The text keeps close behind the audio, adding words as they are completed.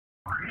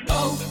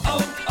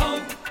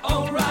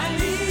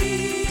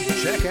O'Reilly!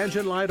 Check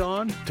engine light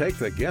on? Take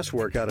the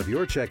guesswork out of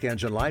your check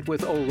engine light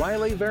with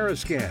O'Reilly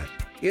Veriscan.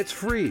 It's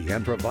free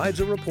and provides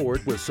a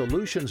report with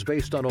solutions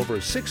based on over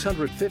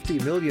 650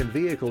 million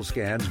vehicle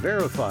scans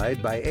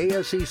verified by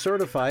ASE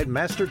certified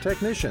master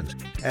technicians.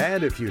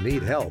 And if you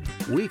need help,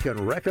 we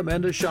can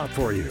recommend a shop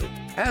for you.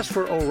 Ask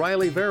for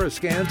O'Reilly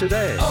Veriscan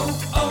today.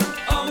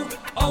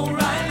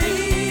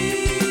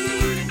 O'Reilly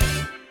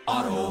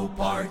Auto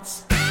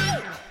Parts.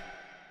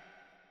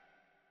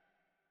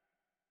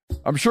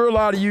 I'm sure a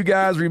lot of you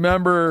guys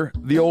remember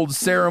the old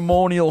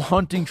ceremonial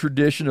hunting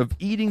tradition of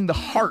eating the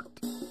heart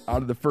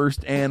out of the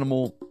first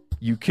animal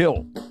you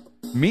kill.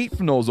 Meat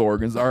from those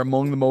organs are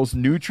among the most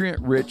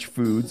nutrient-rich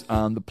foods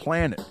on the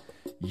planet.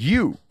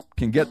 You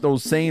can get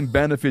those same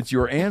benefits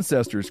your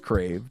ancestors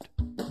craved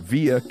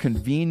via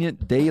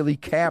convenient daily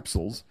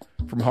capsules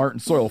from Heart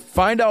and Soil.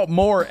 Find out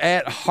more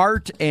at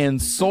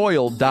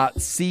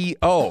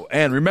heartandsoil.co.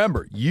 And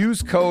remember,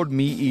 use code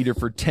MeatEater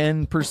for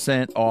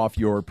 10% off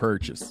your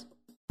purchase.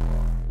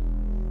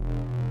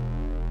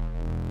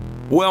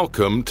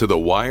 Welcome to the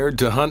Wired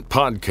to Hunt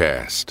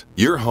podcast,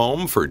 your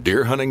home for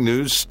deer hunting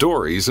news,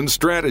 stories, and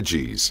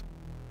strategies.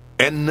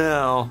 And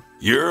now,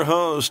 your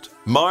host,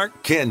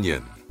 Mark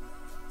Kenyon.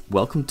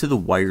 Welcome to the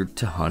Wired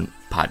to Hunt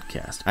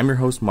podcast. I'm your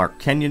host, Mark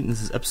Kenyon, and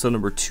this is episode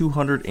number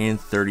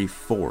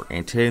 234.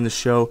 And today in the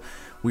show,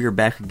 we are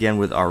back again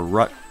with our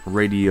Rut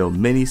Radio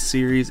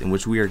mini-series, in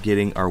which we are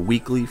getting our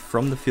weekly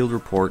from the field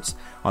reports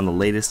on the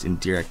latest in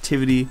deer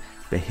activity,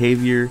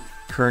 behavior,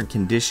 current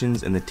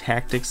conditions, and the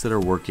tactics that are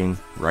working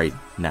right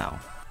now.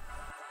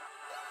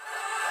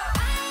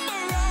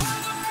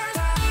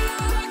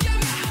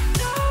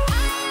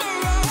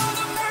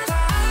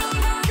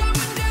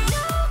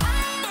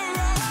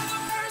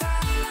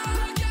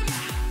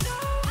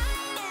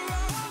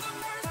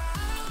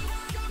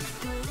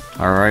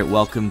 All right,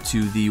 welcome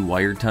to the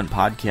Wired to Hunt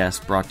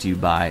podcast, brought to you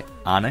by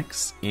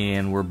Onyx,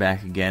 and we're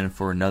back again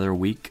for another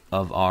week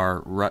of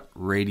our Rut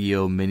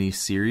Radio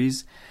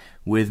mini-series.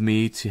 With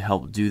me to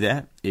help do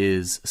that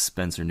is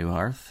Spencer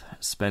Newharth.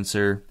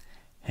 Spencer,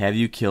 have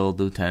you killed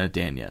Lieutenant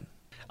Dan yet?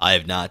 I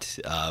have not,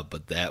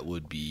 but that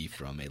would be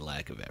from a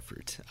lack of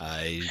effort.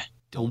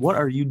 What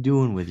are you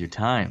doing with your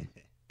time?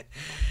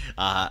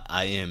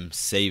 I am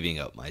saving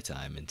up my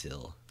time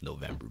until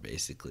November,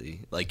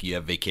 basically. Like you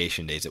have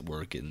vacation days at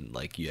work and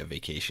like you have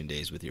vacation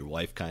days with your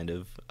wife, kind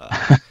of.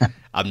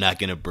 I'm not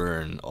going to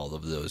burn all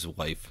of those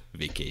wife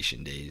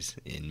vacation days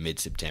in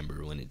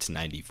mid-September when it's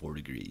 94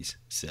 degrees.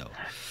 So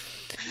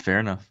fair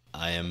enough.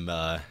 I am,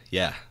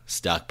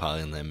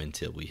 stockpiling them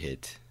until we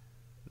hit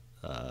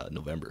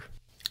November.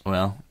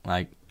 Well,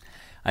 I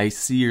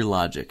see your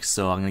logic,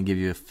 so I'm going to give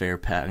you a fair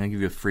pass. I'm going to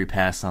give you a free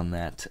pass on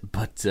that.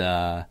 But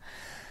yeah,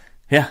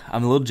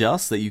 I'm a little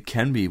jealous that you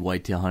can be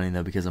whitetail hunting,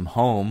 though, because I'm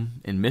home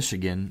in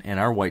Michigan, and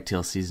our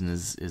whitetail season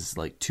is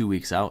like 2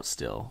 weeks out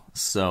still.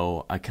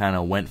 So I kind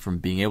of went from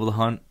being able to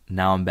hunt,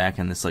 now I'm back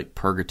in this like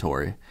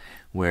purgatory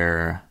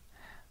where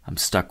I'm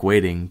stuck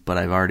waiting, but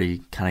I've already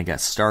kind of got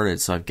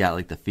started, so I've got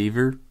like the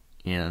fever,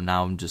 and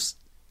now I'm just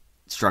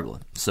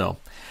struggling. So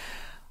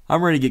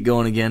I'm ready to get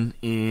going again,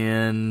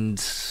 and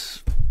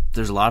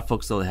there's a lot of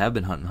folks, though, that have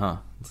been hunting, huh?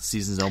 The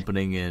season's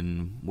opening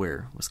in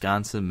where?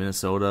 Wisconsin,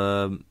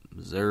 Minnesota,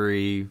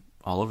 Missouri,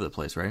 all over the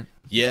place, right?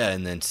 Yeah,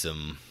 and then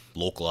some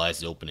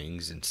localized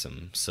openings in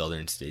some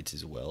southern states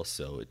as well.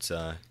 So it's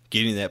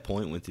getting to that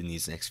point within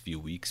these next few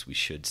weeks. We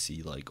should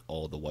see like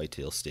all the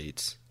whitetail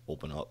states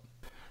open up.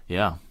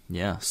 Yeah.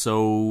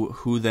 So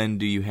who then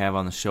do you have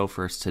on the show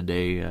for us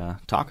today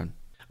talking?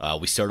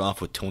 We start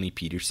off with Tony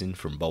Peterson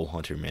from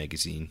Bowhunter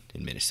Magazine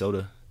in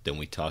Minnesota. Then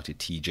we talk to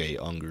TJ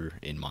Unger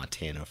in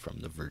Montana from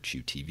the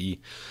Virtue TV.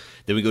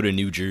 Then we go to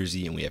New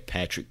Jersey, and we have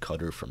Patrick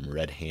Cutter from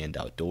Red Hand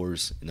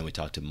Outdoors. And then we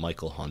talk to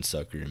Michael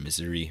Hunsucker in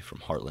Missouri from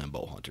Heartland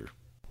Bowhunter.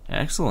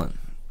 Excellent.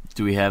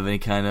 Do we have any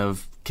kind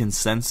of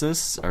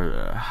consensus?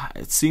 Or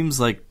it seems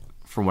like,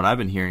 from what I've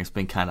been hearing, it's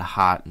been kind of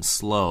hot and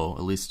slow,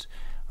 at least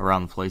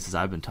around the places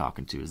I've been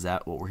talking to. Is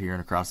that what we're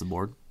hearing across the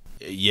board?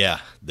 Yeah,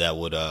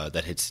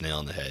 that hits the nail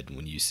on the head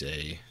when you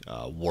say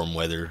warm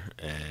weather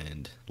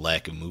and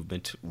lack of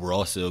movement. We're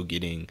also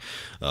getting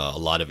a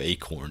lot of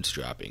acorns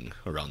dropping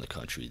around the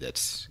country.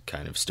 That's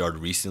kind of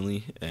started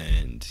recently,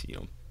 and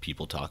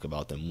people talk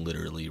about them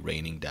literally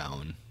raining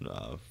down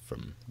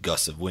from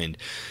gusts of wind.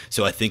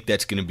 So I think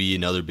that's going to be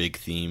another big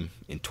theme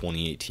in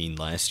 2018.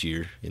 Last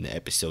year, in the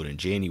episode in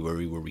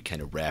January where we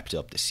kind of wrapped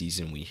up the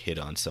season, we hit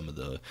on some of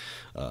the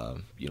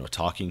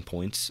talking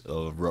points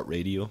of Rut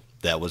Radio.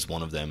 That was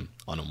one of them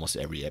on almost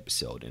every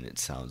episode, and it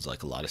sounds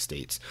like a lot of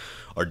states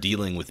are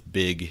dealing with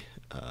big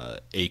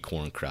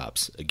acorn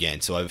crops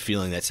again. So I have a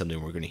feeling that's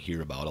something we're going to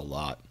hear about a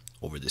lot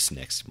over this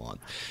next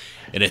month.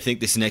 And I think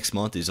this next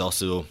month is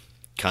also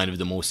kind of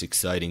the most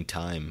exciting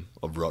time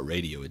of Rut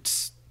Radio.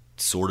 It's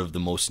sort of the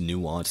most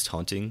nuanced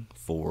hunting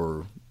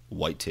for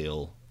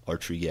whitetail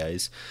archery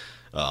guys.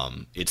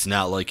 It's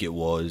not like it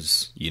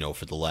was,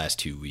 for the last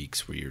 2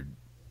 weeks where you're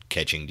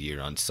catching deer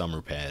on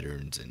summer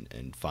patterns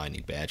and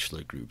finding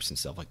bachelor groups and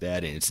stuff like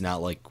that. And it's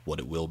not like what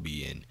it will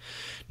be in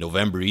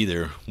November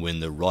either,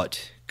 when the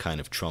rut kind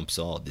of trumps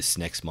all. This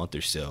next month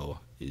or so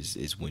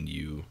is when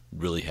you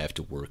really have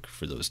to work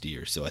for those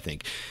deer. So I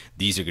think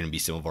these are going to be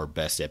some of our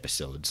best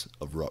episodes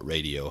of Rut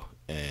Radio.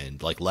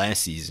 And like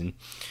last season,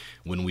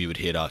 when we would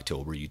hit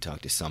October, you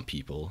talk to some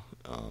people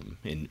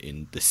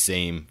in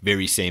the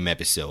very same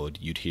episode,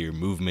 you'd hear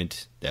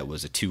movement that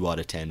was a 2 out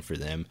of 10 for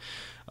them.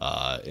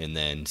 And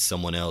then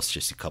someone else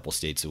just a couple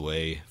states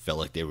away felt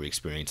like they were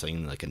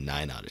experiencing like a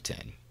 9 out of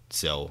 10.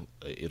 So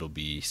it'll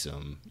be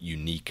some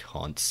unique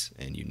hunts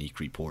and unique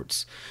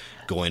reports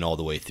going all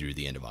the way through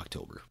the end of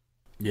October.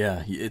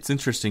 Yeah, it's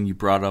interesting you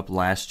brought up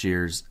last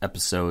year's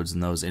episodes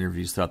and those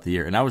interviews throughout the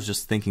year. And I was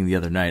just thinking the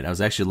other night, I was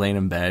actually laying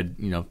in bed,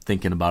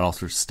 thinking about all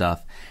sorts of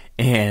stuff.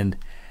 And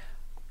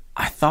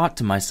I thought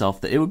to myself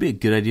that it would be a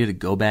good idea to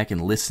go back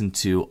and listen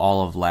to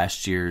all of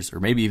last year's, or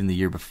maybe even the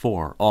year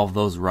before, all of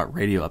those Rut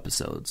Radio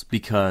episodes,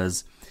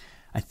 because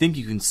I think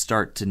you can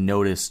start to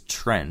notice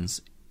trends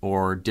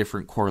or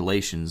different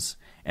correlations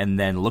and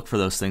then look for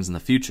those things in the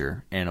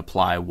future and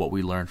apply what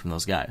we learned from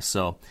those guys.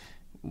 So,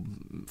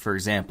 for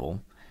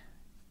example,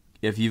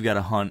 if you've got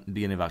a hunt at the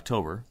beginning of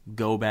October,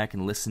 go back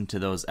and listen to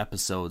those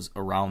episodes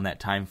around that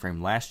time frame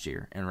last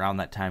year and around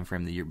that time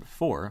frame the year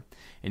before,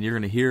 and you're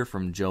going to hear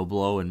from Joe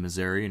Blow in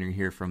Missouri, and you're going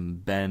to hear from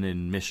Ben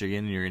in Michigan,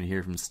 and you're going to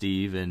hear from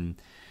Steve in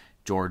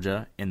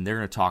Georgia, and they're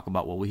going to talk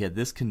about, well, we had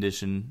this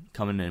condition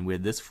coming in, we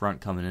had this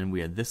front coming in,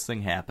 we had this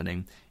thing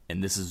happening,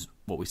 and this is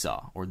what we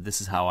saw, or this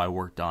is how I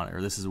worked on it,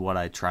 or this is what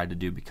I tried to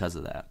do because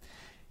of that.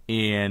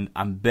 And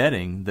I'm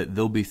betting that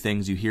there'll be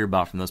things you hear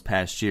about from those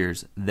past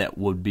years that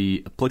would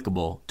be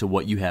applicable to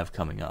what you have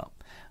coming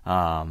up.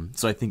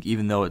 So I think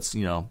even though it's,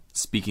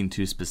 speaking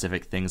to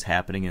specific things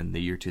happening in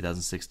the year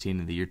 2016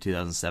 and the year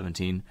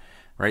 2017,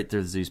 right,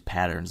 there's these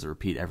patterns that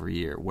repeat every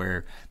year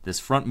where this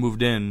front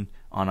moved in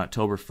on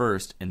October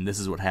 1st and this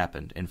is what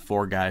happened, and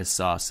 4 guys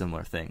saw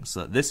similar things.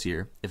 So this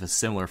year, if a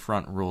similar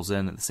front rolls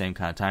in at the same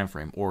kind of time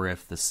frame, or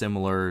if the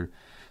similar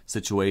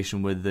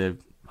situation with the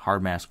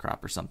hard mass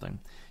crop or something,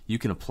 you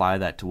can apply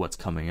that to what's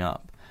coming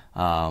up.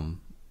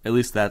 At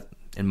least that,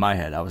 in my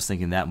head, I was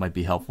thinking that might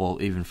be helpful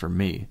even for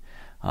me.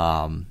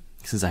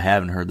 Since I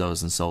haven't heard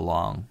those in so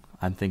long,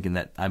 I'm thinking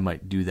that I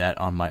might do that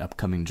on my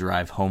upcoming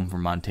drive home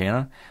from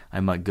Montana. I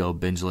might go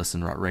binge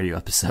listen Rut Radio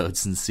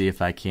episodes and see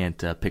if I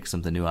can't pick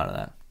something new out of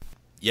that.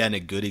 Yeah, and a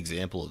good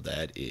example of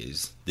that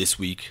is this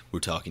week we're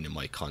talking to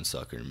Mike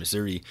Hunsucker in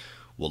Missouri.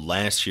 Well,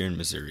 last year in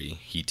Missouri,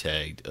 he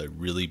tagged a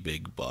really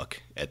big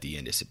buck at the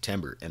end of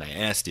September. And I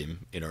asked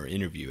him in our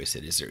interview, I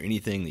said, is there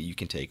anything that you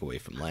can take away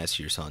from last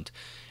year's hunt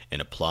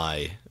and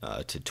apply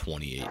to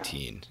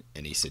 2018?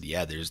 And he said,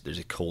 yeah, there's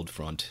a cold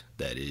front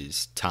that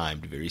is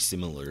timed very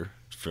similar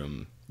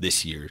from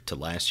this year to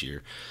last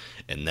year.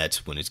 And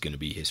that's when it's going to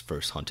be his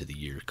first hunt of the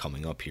year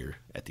coming up here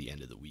at the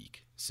end of the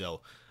week.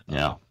 So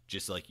yeah,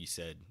 just like you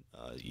said,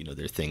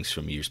 there are things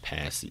from years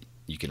past that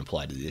you can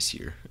apply to this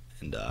year.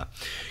 And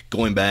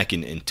going back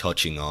and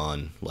touching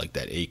on like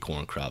that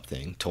acorn crop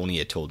thing, Tony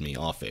had told me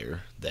off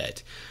air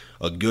that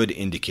a good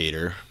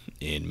indicator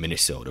in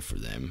Minnesota for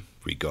them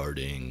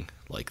regarding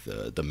like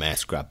the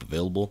mass crop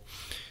available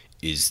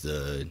is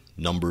the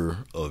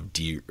number of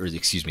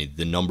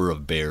the number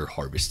of bear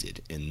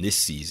harvested. And this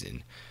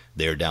season,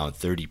 they're down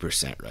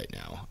 30% right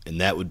now, and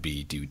that would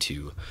be due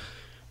to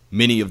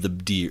many of the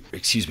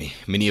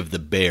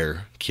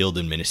bear killed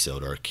in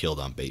Minnesota are killed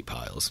on bait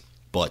piles.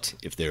 But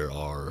if there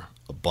are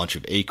a bunch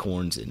of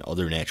acorns and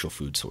other natural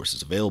food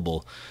sources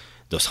available,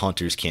 those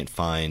hunters can't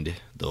find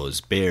those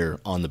bear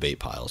on the bait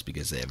piles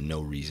because they have no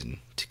reason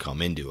to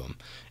come into them.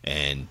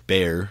 And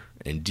bear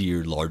and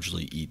deer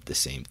largely eat the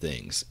same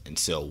things. And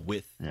so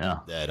with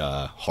that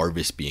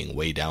harvest being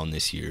way down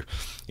this year,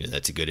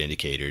 that's a good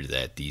indicator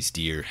that these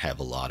deer have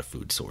a lot of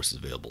food sources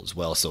available as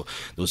well. So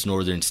those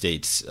northern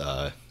states,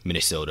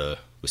 Minnesota,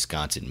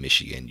 Wisconsin,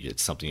 Michigan,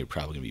 it's something you're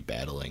probably going to be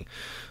battling,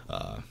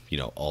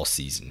 all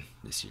season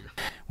this year.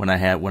 When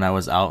I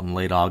was out in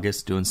late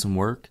August doing some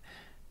work,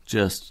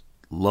 just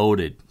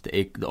loaded,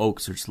 the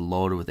oaks are just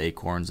loaded with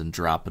acorns and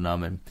dropping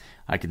them, and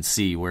I can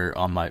see where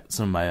on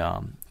some of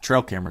my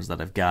trail cameras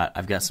that I've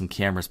got some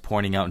cameras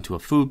pointing out into a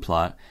food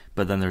plot,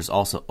 but then there's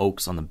also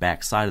oaks on the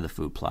back side of the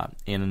food plot.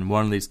 And in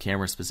one of these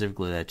cameras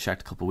specifically that I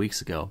checked a couple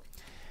weeks ago,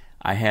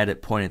 I had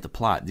it pointed at the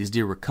plot. These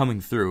deer were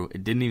coming through.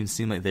 It didn't even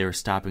seem like they were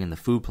stopping in the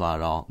food plot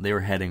at all. They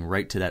were heading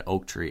right to that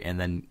oak tree, and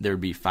then there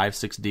would be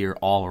 5-6 deer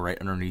all right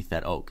underneath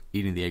that oak,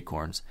 eating the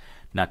acorns,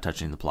 not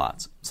touching the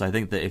plots. So I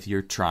think that if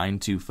you're trying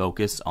to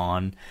focus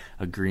on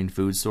a green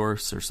food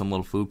source or some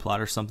little food plot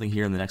or something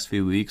here in the next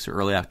few weeks or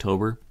early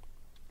October,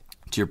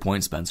 to your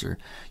point, Spencer,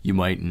 you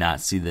might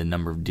not see the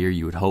number of deer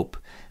you would hope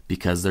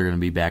because they're going to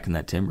be back in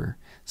that timber.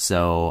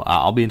 So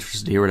I'll be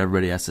interested to hear what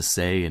everybody has to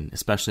say, and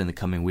especially in the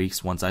coming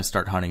weeks, once I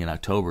start hunting in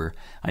October,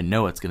 I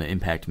know it's going to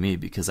impact me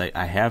because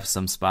I have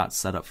some spots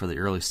set up for the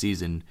early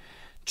season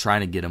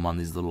trying to get them on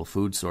these little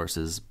food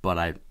sources,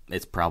 but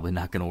it's probably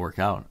not going to work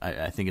out.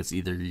 I think it's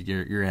either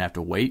you're going to have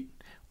to wait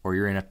or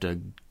you're going to have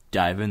to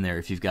dive in there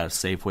if you've got a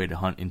safe way to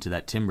hunt into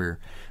that timber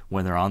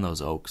when they're on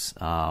those oaks.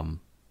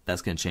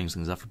 That's going to change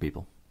things up for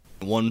people.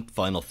 One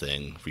final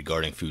thing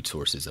regarding food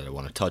sources that I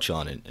want to touch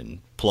on and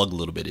plug a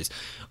little bit is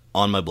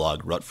on my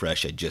blog, Rut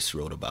Fresh, I just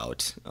wrote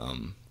about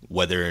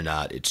whether or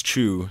not it's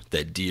true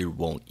that deer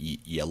won't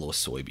eat yellow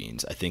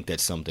soybeans. I think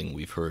that's something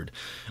we've heard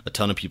a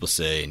ton of people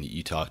say, and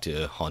you talk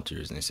to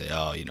hunters and they say,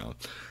 oh,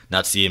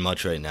 not seeing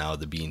much right now,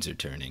 the beans are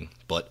turning.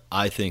 But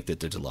I think that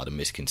there's a lot of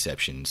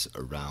misconceptions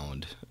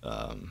around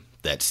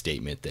that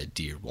statement that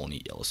deer won't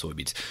eat yellow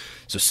soybeans.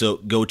 So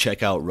go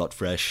check out Rut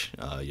Fresh.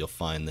 You'll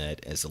find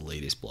that as the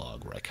latest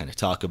blog where I kind of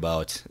talk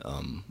about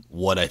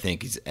what I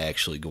think is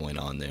actually going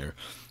on there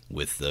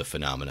with the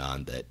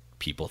phenomenon that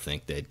people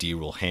think that deer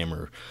will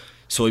hammer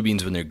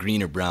soybeans when they're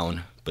green or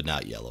brown, but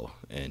not yellow.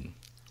 And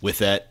with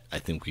that, I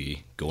think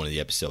we go into the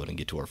episode and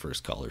get to our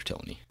first caller,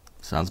 Tony.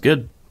 Sounds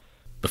good.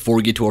 Before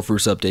we get to our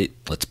first update,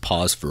 let's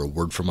pause for a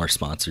word from our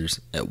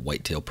sponsors at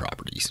Whitetail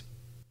Properties.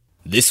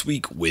 This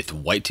week with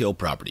Whitetail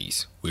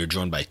Properties, we are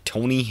joined by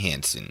Tony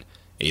Hansen,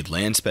 a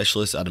land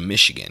specialist out of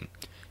Michigan.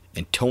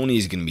 And Tony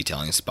is going to be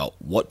telling us about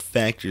what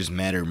factors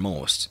matter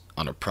most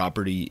on a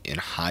property in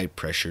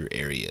high-pressure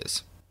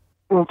areas.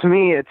 Well, to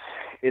me, it's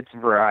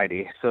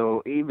variety.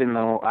 So even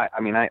though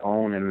I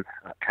own and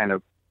kind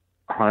of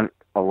hunt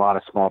a lot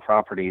of small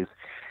properties,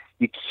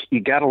 you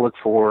got to look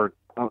for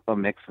a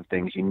mix of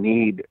things. You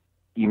need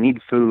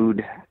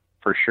food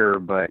for sure,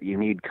 but you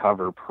need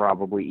cover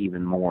probably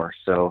even more.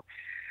 So,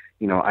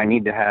 I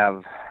need to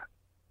have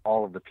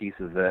all of the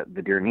pieces that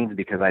the deer needs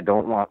because I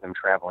don't want them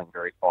traveling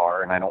very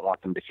far, and I don't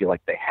want them to feel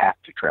like they have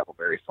to travel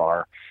very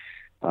far.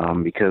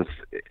 Because,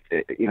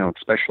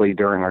 especially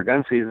during our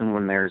gun season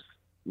when there's,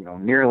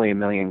 nearly 1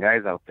 million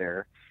guys out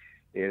there,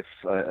 if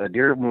a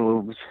deer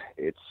moves,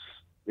 it's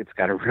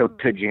got a real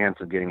good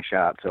chance of getting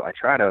shot. So I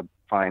try to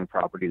find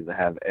properties that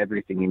have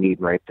everything you need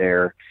right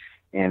there.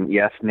 And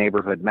yes,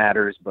 neighborhood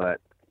matters,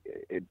 but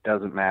it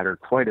doesn't matter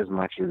quite as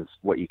much as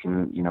what you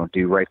can,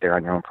 do right there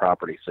on your own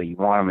property. So you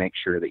want to make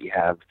sure that you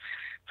have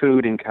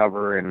food and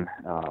cover and,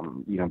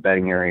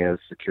 bedding areas,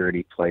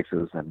 security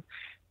places, and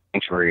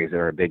sanctuaries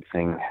are a big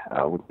thing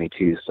with me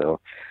too. So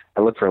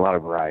I look for a lot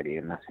of variety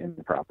in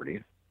the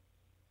property.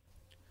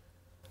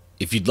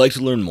 If you'd like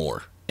to learn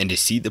more and to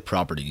see the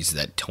properties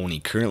that Tony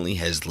currently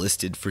has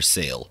listed for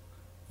sale,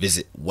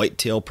 visit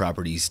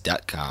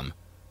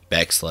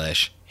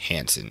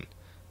whitetailproperties.com/Hansen.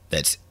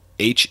 That's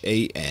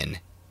Hansen.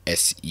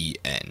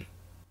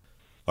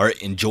 All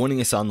right, and joining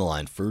us on the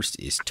line first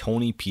is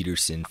Tony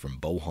Peterson from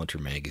Bowhunter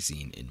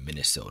Magazine in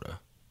Minnesota.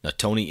 Now,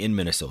 Tony, in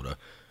Minnesota,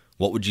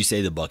 what would you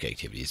say the buck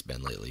activity has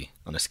been lately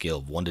on a scale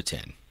of 1 to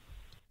 10?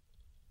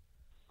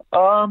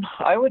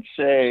 I would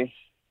say,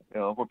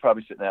 we're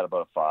probably sitting at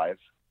about a 5.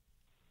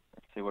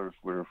 I'd say we're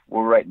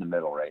right in the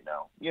middle right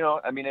now.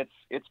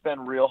 It's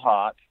been real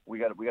hot. We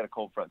got a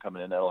cold front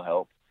coming in that'll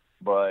help,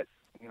 but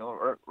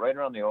right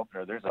around the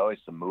opener, there's always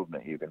some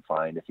movement you can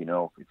find if you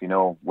know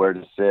where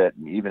to sit,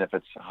 and even if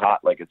it's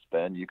hot like it's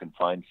been, you can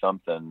find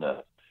something,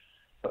 a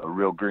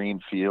real green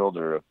field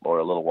or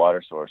a little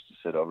water source to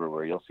sit over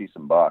where you'll see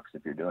some bucks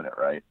if you're doing it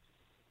right.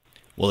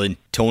 Well, in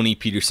Tony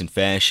Peterson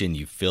fashion,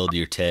 you filled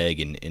your tag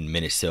in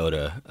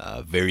Minnesota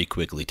very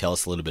quickly. Tell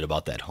us a little bit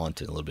about that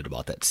hunt and a little bit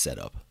about that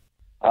setup.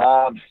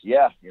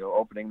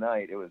 Opening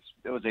night, it was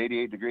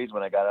 88 degrees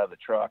when I got out of the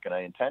truck, and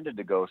I intended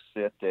to go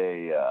sit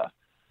a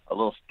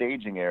little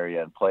staging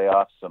area and play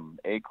off some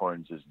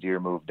acorns as deer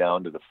moved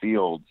down to the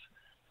fields.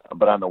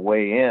 But on the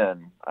way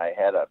in, I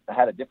had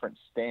a different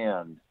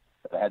stand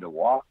that I had to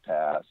walk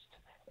past,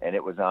 and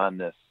it was on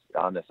this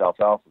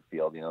alfalfa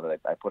field, that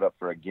I put up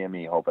for a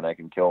gimme, hoping I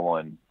can kill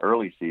one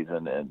early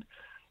season. And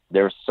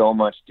there's so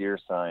much deer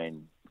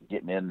sign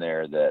getting in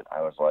there that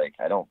I was like,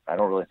 I don't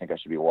really think I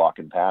should be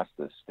walking past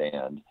this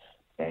stand.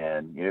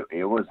 And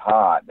it was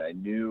hot. I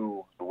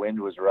knew the wind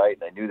was right,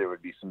 and I knew there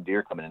would be some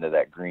deer coming into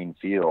that green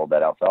field,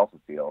 that alfalfa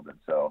field. And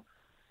so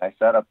I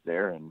sat up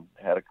there and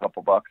had a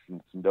couple bucks and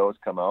some does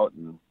come out,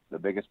 and the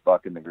biggest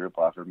buck in the group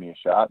offered me a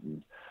shot,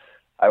 and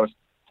I was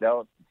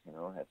out,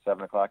 at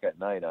 7:00 at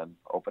night on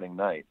opening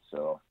night.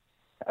 So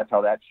that's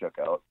how that shook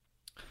out.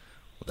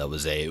 Well, that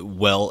was a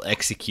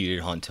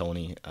well-executed hunt,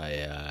 Tony.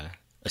 I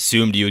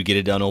assumed you would get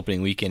it done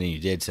opening weekend, and you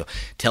did. So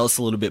tell us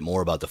a little bit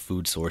more about the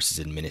food sources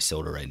in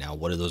Minnesota right now.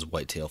 What are those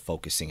whitetail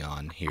focusing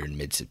on here in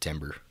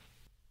mid-September?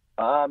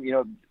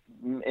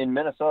 In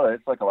Minnesota,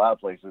 it's like a lot of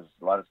places,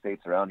 a lot of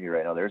states around here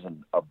right now, there's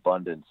an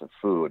abundance of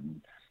food.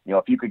 And,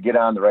 if you could get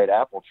on the right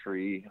apple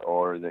tree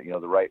or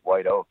the right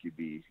white oak,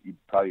 you'd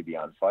probably be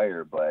on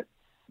fire. But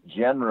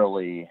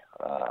generally,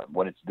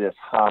 when it's this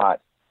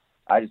hot,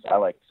 I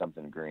like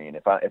something green.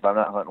 If I'm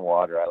not hunting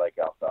water, I like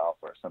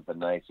alfalfa or something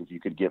nice. If you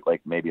could get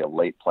like maybe a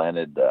late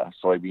planted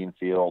soybean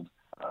field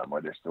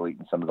where they're still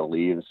eating some of the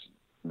leaves,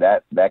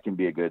 that can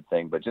be a good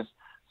thing. But just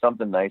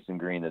something nice and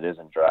green that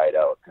isn't dried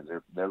out, because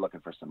they're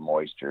looking for some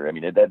moisture. I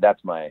mean,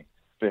 that's my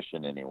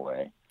fishing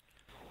anyway.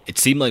 It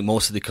seemed like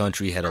most of the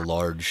country had a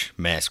large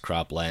mass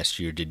crop last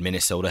year. Did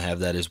Minnesota have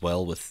that as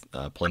well, with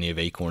plenty of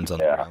acorns on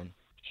the ground?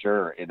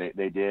 Sure,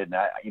 they did. And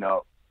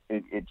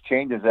it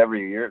changes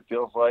every year, it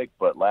feels like,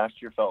 but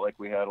last year felt like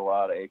we had a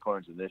lot of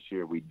acorns, and this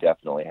year we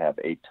definitely have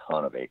a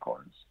ton of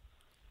acorns.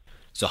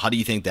 So how do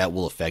you think that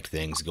will affect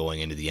things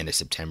going into the end of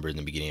September and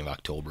the beginning of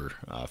October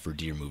for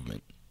deer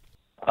movement?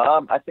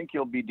 I think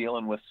you'll be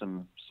dealing with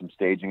some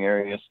staging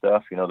area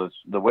stuff. You know,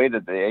 the way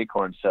that the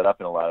acorn's set up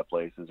in a lot of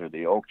places, or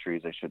the oak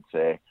trees, I should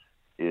say,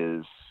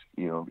 is,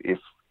 you know,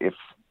 if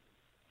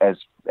as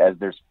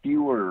there's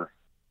fewer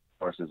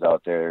horses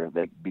out there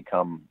that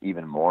become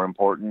even more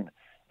important,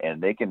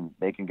 and they can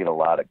get a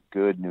lot of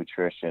good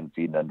nutrition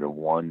feeding under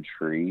one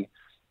tree.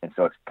 And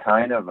so it's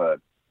kind of a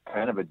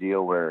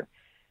deal where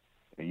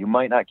you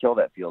might not kill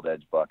that field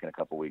edge buck in a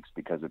couple weeks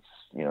because it's,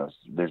 you know,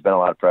 there's been a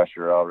lot of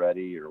pressure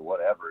already, or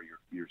whatever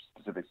your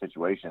specific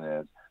situation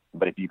is.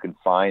 But if you can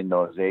find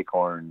those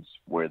acorns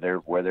where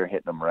they're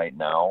hitting them right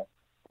now,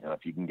 you know,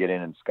 if you can get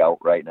in and scout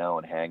right now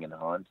and hang and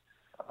hunt,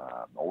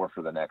 or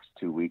for the next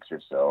 2 weeks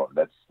or so,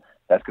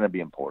 that's going to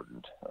be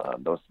important.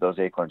 Those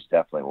acorns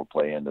definitely will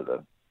play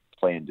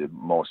into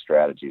most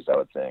strategies, I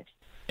would think.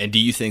 And do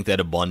you think that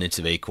abundance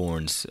of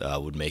acorns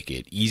would make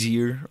it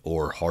easier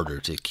or harder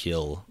to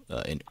kill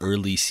an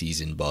early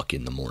season buck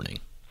in the morning?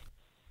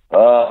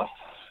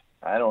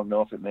 I don't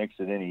know if it makes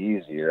it any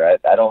easier.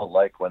 I don't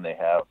like when they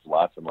have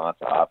lots and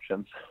lots of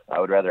options. I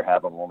would rather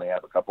have them only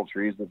have a couple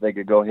trees that they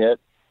could go hit.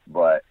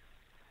 But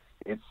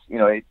it's, you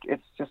know,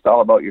 it's just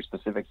all about your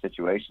specific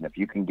situation. If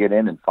you can get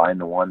in and find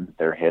the one that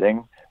they're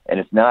hitting, and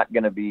it's not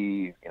going to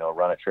be, you know,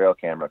 run a trail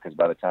camera, because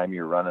by the time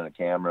you're running a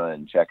camera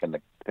and checking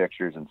the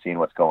pictures and seeing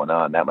what's going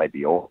on, that might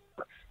be over.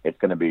 It's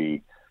going to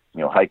be,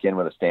 you know, hike in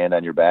with a stand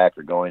on your back,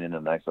 or going in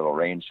a nice little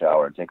rain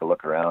shower and take a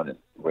look around at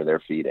where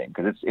they're feeding,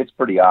 because it's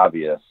pretty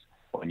obvious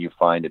when you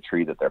find a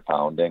tree that they're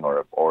pounding,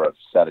 or a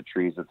set of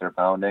trees that they're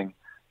pounding.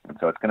 And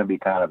so it's going to be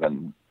kind of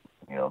an,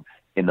 you know,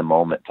 in the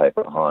moment type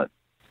of hunt.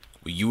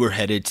 Well, you were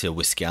headed to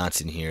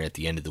Wisconsin here at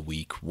the end of the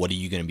week. What are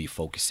you going to be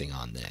focusing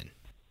on then?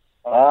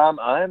 I'm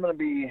gonna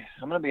be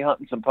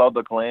hunting some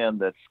public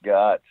land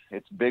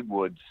it's big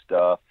wood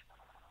stuff.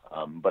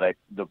 But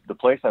the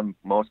place I'm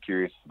most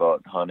curious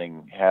about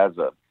hunting has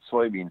a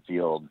soybean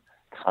field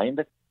kind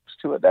of close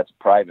to it. That's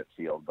a private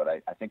field, but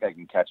I think I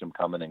can catch them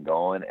coming and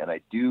going. And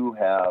I do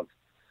have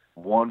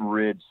one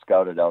ridge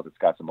scouted out that's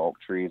got some oak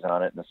trees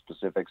on it in a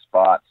specific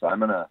spot. So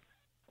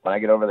when I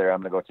get over there, I'm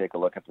gonna go take a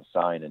look at the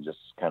sign and just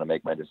kind of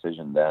make my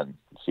decision then,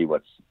 see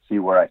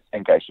where I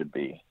think I should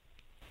be.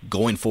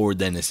 Going forward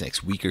then this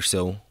next week or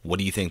so, what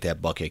do you think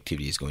that buck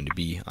activity is going to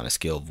be on a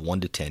scale of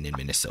 1 to 10 in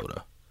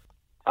Minnesota?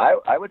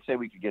 I would say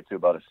we could get to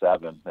about a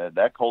 7.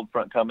 That cold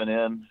front coming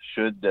in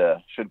should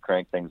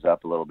crank things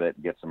up a little bit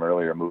and get some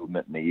earlier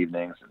movement in the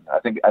evenings. And I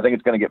think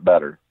it's going to get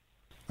better.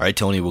 All right,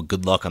 Tony. Well,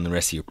 good luck on the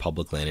rest of your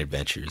public land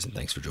adventures, and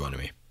thanks for joining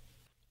me.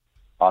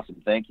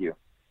 Awesome. Thank you.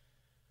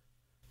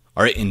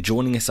 All right, and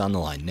joining us on the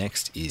line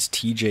next is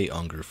TJ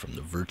Unger from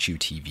the Virtue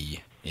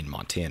TV in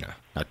Montana.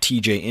 Now,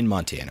 TJ, in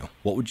Montana,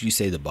 what would you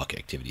say the buck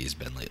activity has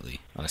been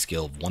lately on a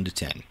scale of 1 to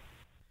 10?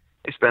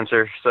 Hey,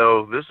 Spencer.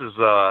 So this is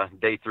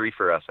day 3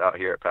 for us out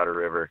here at Powder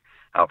River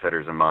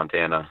Outfitters in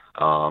Montana.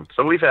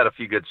 So we've had a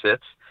few good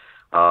sits.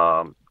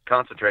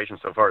 Concentration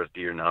so far as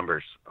deer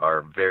numbers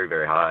are very,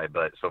 very high,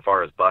 but so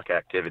far as buck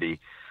activity,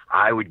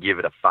 I would give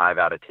it a 5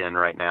 out of 10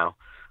 right now.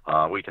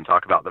 We can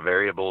talk about the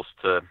variables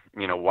to,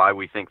 you know, why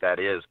we think that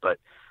is, but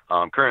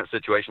current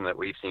situation that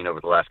we've seen over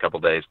the last couple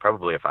of days,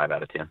 probably a 5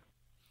 out of 10.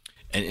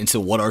 And so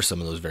what are some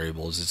of those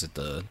variables? Is it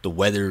the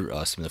weather,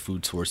 some of the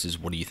food sources?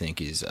 What do you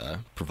think is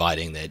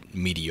providing that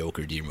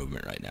mediocre deer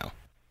movement right now?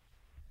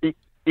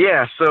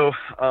 Yeah, so,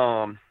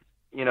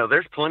 you know,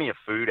 there's plenty of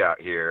food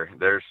out here.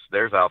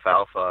 There's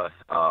alfalfa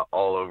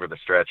all over the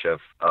stretch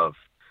of,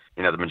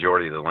 you know, the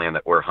majority of the land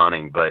that we're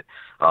hunting, but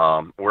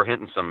we're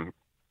hitting some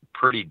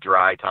pretty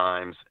dry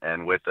times,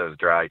 and with those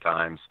dry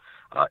times,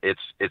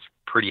 it's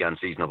pretty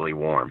unseasonably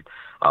warm.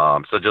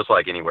 So just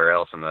like anywhere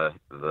else in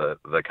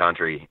the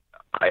country,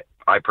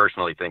 I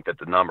personally think that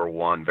the number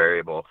one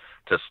variable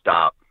to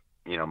stop,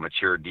 you know,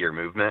 mature deer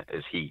movement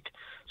is heat.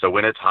 So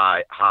when it's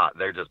hot,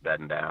 they're just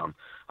bedding down.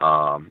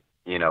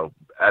 You know,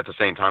 at the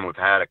same time, we've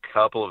had a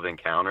couple of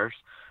encounters.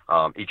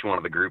 Each one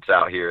of the groups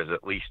out here has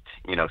at least,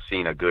 you know,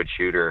 seen a good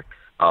shooter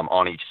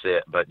on each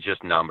sit, but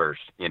just numbers,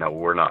 you know,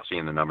 we're not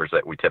seeing the numbers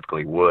that we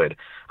typically would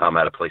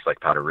at a place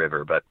like Powder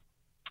River. But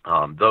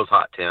those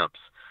hot temps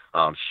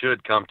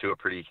should come to a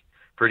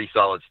pretty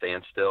solid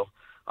standstill.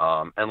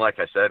 And like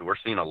I said, we're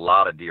seeing a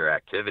lot of deer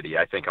activity.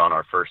 I think on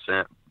our first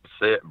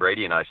sit,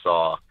 Brady and I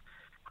saw,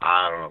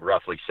 I don't know,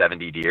 roughly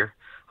 70 deer,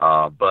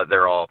 but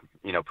they're all,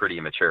 you know, pretty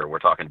immature. We're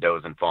talking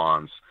does and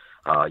fawns,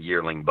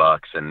 yearling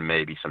bucks, and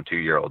maybe some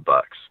 2-year-old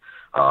bucks.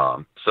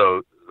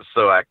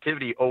 So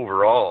activity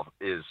overall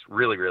is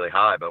really, really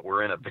high, but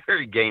we're in a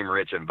very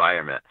game-rich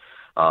environment.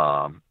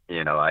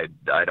 You know, I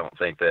don't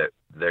think that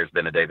there's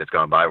been a day that's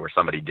gone by where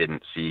somebody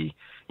didn't see,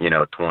 you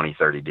know, 20,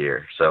 30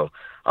 deer. So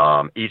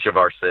each of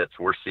our sits,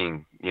 we're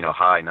seeing, you know,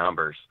 high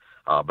numbers.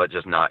 but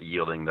just not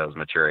yielding those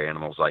mature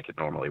animals like it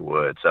normally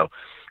would. So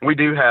we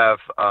do have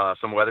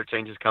some weather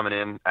changes coming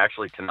in.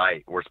 Actually,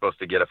 tonight we're supposed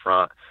to get a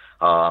front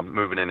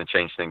moving in and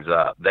change things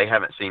up. They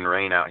haven't seen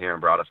rain out here in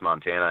Broadus,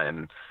 Montana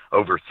in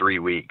over 3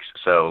 weeks.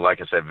 So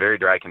like I said, very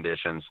dry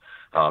conditions.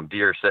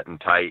 Deer are sitting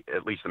tight,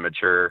 at least the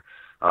mature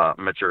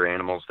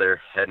animals.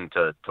 They're heading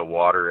to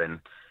water and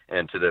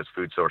to those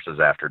food sources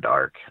after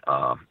dark.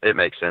 It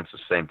makes sense.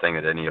 It's the same thing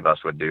that any of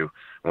us would do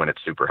when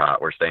it's super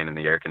hot. We're staying in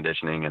the air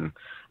conditioning and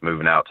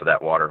moving out to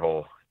that water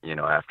hole,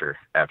 after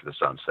the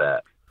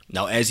sunset.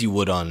 Now, as you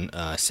would on,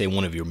 say,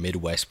 one of your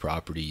Midwest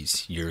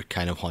properties, you're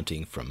kind of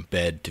hunting from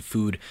bed to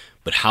food,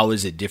 but how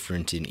is it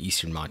different in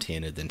eastern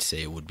Montana than,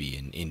 say, it would be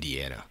in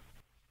Indiana?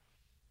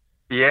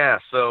 Yeah,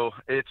 so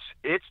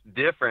it's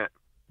different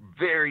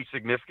very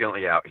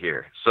significantly out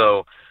here.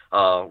 So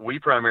we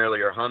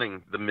primarily are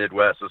hunting the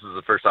Midwest. This is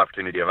the first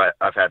opportunity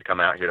I've had to come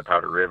out here to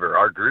Powder River.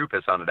 Our group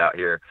has hunted out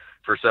here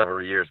for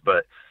several years,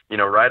 but,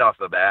 right off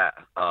the bat,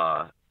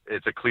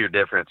 it's a clear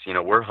difference.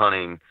 We're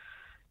hunting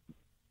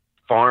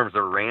farms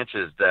or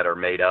ranches that are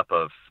made up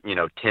of,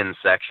 10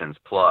 sections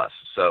plus.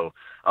 So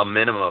a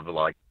minimum of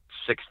like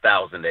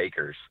 6,000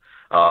 acres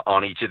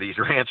on each of these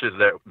ranches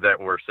that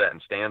we're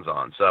setting stands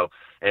on. So,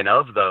 and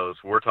of those,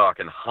 we're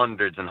talking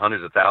hundreds and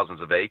hundreds of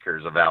thousands of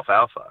acres of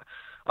alfalfa.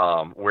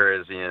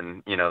 Whereas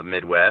in, the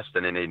Midwest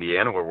and in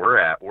Indiana where we're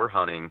at, we're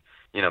hunting,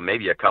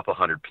 maybe a couple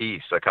hundred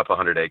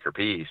acre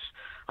piece,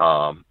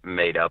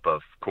 made up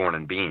of corn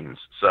and beans.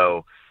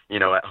 So,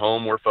 at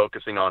home, we're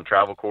focusing on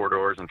travel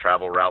corridors and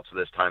travel routes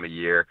this time of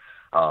year.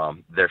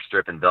 They're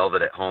stripping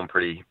velvet at home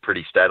pretty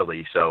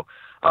steadily. So,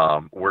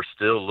 we're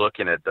still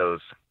looking at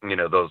those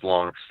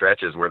long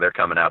stretches where they're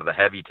coming out of the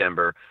heavy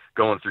timber,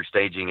 going through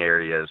staging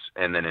areas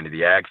and then into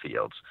the ag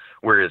fields.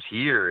 Whereas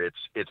here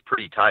it's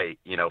pretty tight,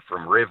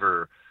 from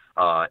river,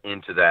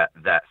 into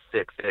that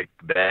thick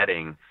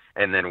bedding.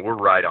 And then we're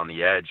right on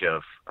the edge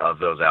of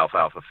those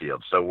alfalfa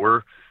fields.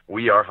 So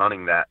we are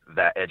hunting that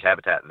edge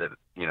habitat that,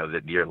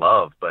 that deer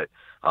love, but,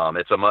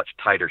 it's a much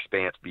tighter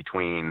span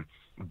between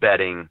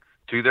bedding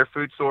to their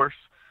food source.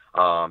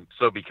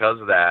 So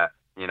because of that,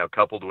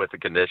 coupled with the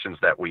conditions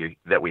that we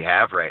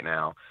have right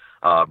now,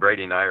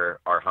 Brady and I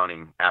are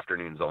hunting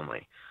afternoons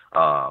only.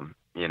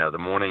 The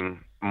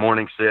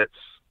morning sits,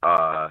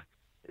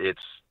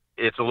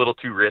 it's a little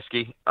too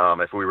risky.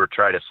 If we were to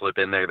try to slip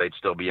in there, they'd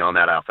still be on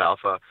that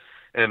alfalfa,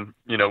 and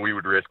we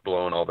would risk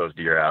blowing all those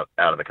deer out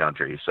of the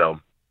country. So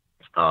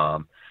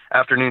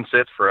afternoon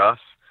sits for us.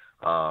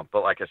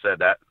 But like I said,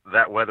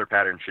 that weather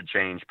pattern should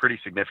change pretty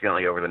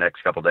significantly over the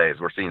next couple of days.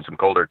 We're seeing some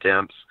colder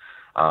temps.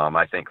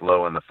 I think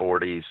low in the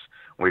 40s.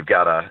 We've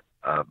got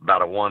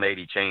about a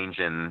 180 change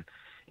in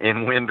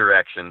wind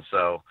direction.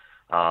 So,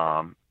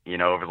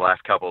 over the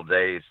last couple of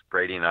days,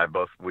 Brady and I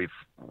both,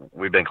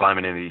 we've been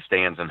climbing into these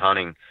stands and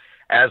hunting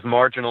as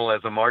marginal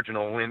as a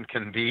marginal wind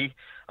can be.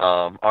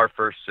 Our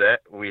first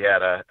set, we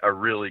had a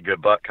really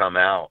good buck come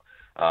out,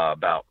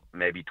 about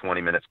maybe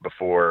 20 minutes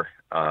before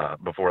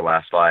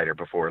last light or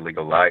before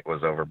legal light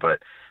was over.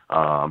 But,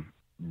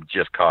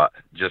 just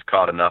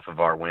caught enough of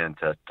our wind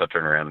to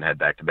turn around and head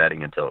back to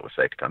bedding until it was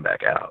safe to come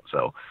back out.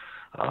 So,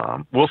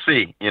 we'll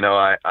see.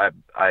 I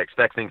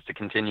expect things to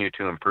continue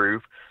to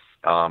improve.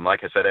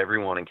 Like I said,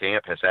 everyone in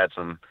camp has had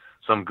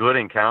some good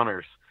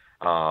encounters,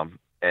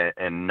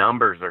 and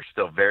numbers are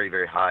still very,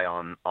 very high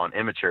on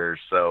immatures.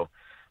 So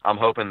I'm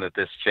hoping that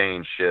this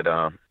change should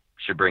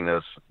bring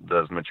those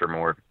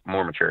more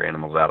mature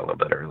animals out a little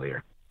bit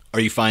earlier. Are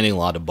you finding a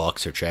lot of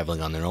bucks are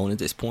traveling on their own at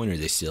this point, or are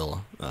they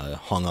still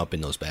hung up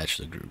in those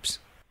bachelor groups?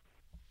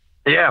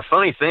 Yeah,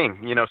 funny thing,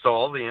 so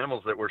all the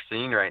animals that we're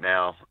seeing right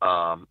now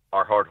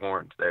are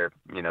hard-horned.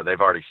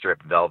 They've already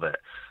stripped velvet.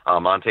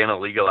 Montana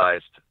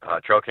legalized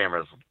trail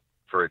cameras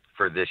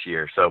for this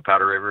year, so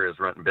Powder River has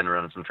been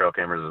running some trail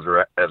cameras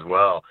as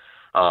well,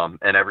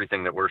 and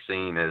everything that we're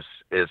seeing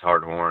is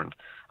hard-horned.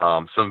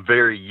 Some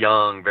very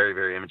young, very,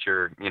 very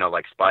immature,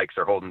 like spikes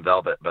are holding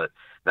velvet, but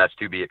that's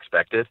to be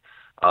expected.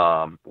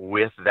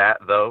 With that,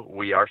 though,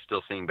 we are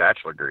still seeing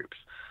bachelor groups.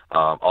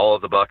 All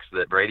of the bucks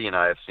that Brady and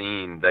I have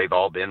seen, they've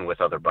all been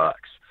with other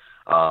bucks.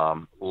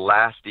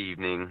 Last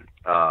evening,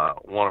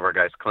 one of our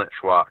guys, Clint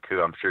Schwach,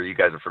 who I'm sure you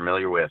guys are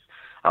familiar with,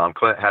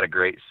 Clint had a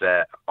great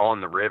set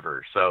on the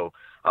river. So,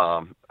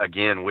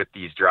 again, with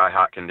these dry,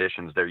 hot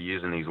conditions, they're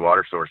using these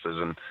water sources.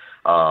 And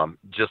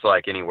just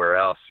like anywhere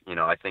else,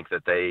 I think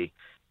that they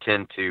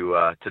tend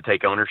to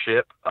take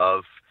ownership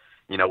of,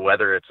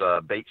 whether it's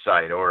a bait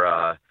site or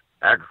a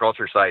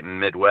agriculture site in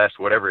Midwest,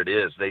 whatever it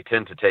is, they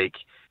tend to take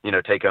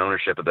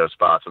ownership of those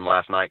spots. And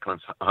last night,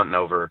 Clint's hunting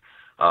over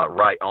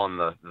right on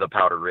the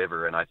Powder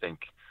River, and I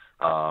think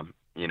a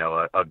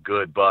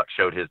good buck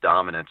showed his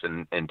dominance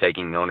in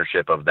taking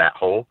ownership of that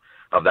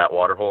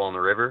water hole on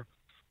the river.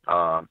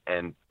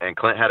 And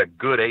Clint had a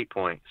good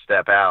 8-point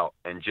step out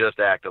and just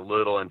act a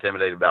little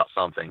intimidated about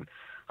something.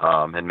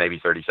 And maybe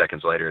 30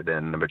 seconds later,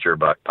 then the mature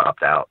buck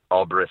popped out,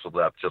 all bristled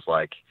up, just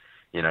like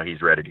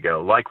he's ready to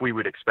go, like we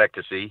would expect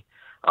to see.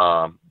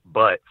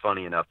 But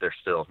funny enough, they're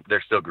still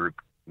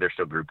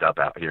grouped up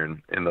out here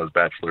in those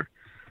bachelor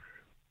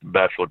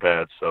bachelor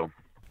pads. So.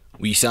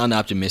 Well, you sound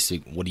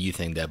optimistic. What do you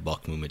think that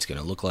buck movement's going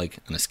to look like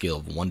on a scale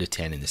of 1 to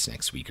 10 in this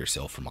next week or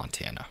so for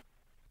Montana?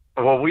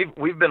 Well,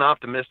 we've been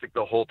optimistic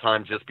the whole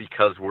time just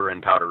because we're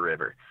in Powder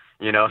River.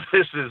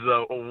 This is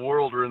a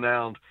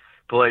world-renowned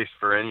place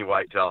for any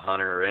whitetail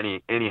hunter or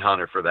any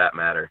hunter for that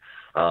matter.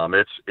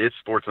 It's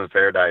sportsman's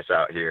paradise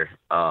out here.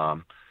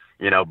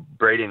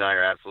 Brady and I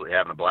are absolutely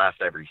having a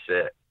blast every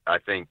sit. I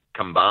think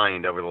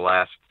combined over the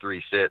last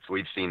 3 sits,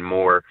 we've seen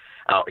more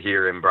out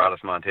here in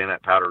Broadus, Montana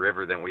at Powder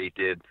River than we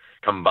did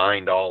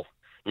combined all,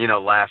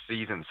 last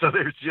season. So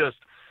there's just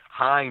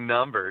high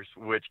numbers,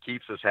 which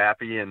keeps us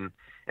happy and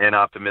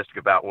optimistic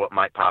about what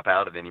might pop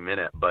out at any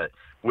minute. But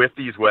with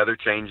these weather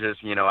changes,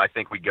 I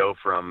think we go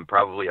from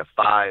probably a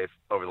 5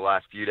 over the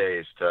last few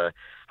days to,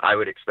 I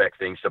would expect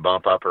things to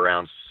bump up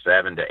around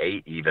 7 to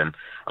 8 even,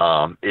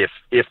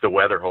 if the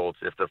weather holds,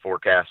 if the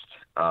forecast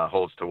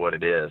holds to what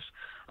it is.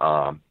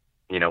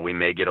 We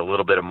may get a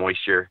little bit of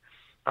moisture,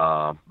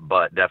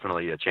 but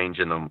definitely a change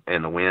in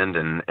the wind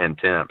and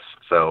temps.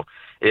 So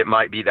it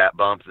might be that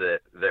bump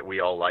that we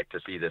all like to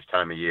see this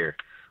time of year.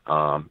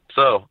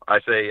 So I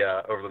say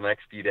over the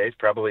next few days,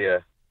 probably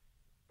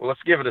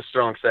let's give it a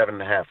strong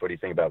 7.5. What do you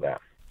think about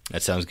that?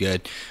 That sounds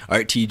good. All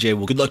right, TJ,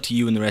 well, good luck to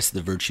you and the rest of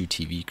the Virtue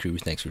TV crew.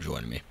 Thanks for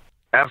joining me.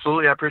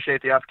 Absolutely. I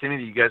appreciate the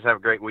opportunity. You guys have a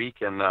great week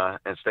and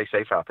stay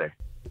safe out there.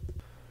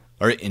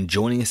 All right, and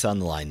joining us on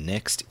the line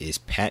next is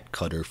Pat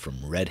Cutter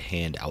from Red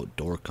Hand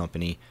Outdoor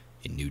Company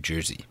in New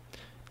Jersey.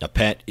 Now,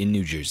 Pat, in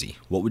New Jersey,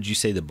 what would you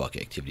say the buck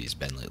activity has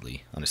been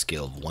lately on a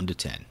scale of 1 to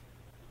 10?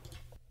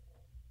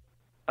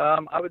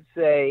 I would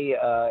say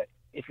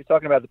if you're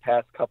talking about the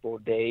past couple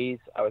of days,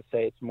 I would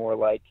say it's more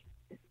like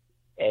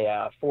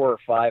a 4 or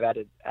 5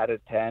 out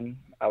of 10.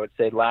 I would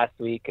say last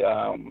week,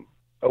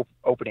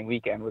 opening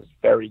weekend was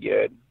very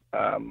good,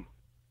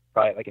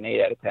 probably like an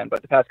 8 out of 10.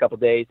 But the past couple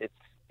of days,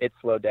 it's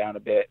slowed down a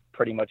bit,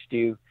 pretty much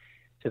due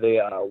to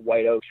the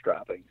white oaks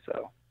dropping.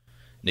 So.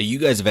 Now, you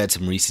guys have had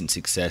some recent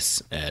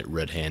success at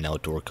Red Hand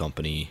Outdoor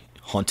Company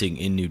hunting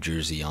in New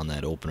Jersey on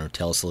that opener.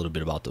 Tell us a little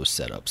bit about those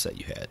setups that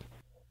you had.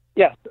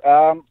 Yes.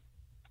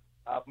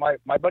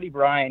 My buddy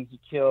Brian, he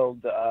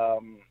killed a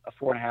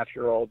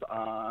 4.5-year-old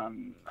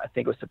on, I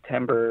think it was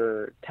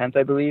September 10th,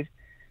 I believe.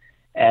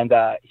 And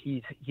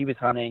he was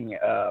hunting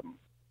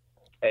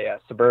a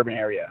suburban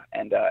area,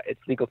 and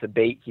it's legal to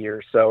bait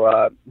here.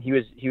 So he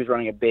was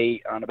running a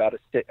bait on about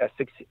a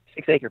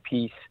 6-acre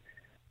piece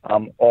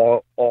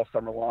all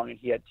summer long, and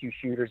he had 2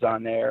 shooters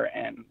on there,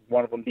 and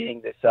one of them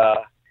being this a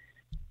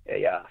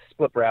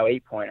split brow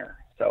 8-pointer.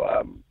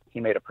 So he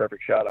made a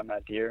perfect shot on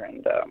that deer,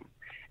 and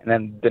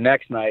then the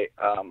next night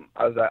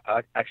I was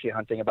actually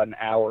hunting about an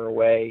hour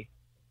away.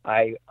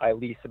 I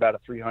lease about a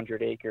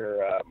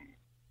 300-acre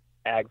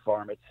ag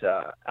farm.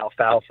 It's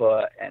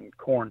alfalfa and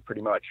corn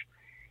pretty much.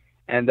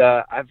 And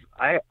I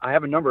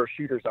have a number of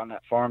shooters on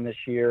that farm this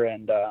year,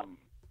 and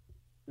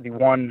the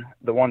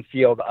one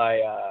field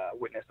I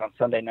witnessed on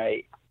Sunday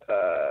night,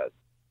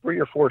 3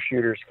 or 4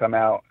 shooters come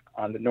out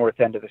on the north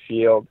end of the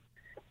field,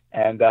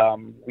 and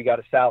we got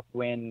a south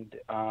wind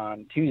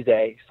on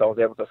Tuesday, so I was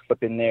able to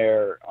slip in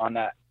there on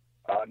that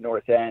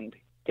north end,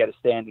 get a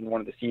stand in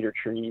one of the cedar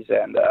trees,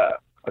 and I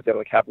was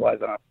able to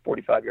capitalize on a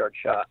 45-yard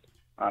shot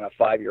on a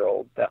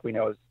 5-year-old that we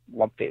know is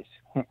lump face.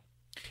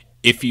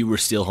 If you were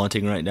still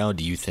hunting right now,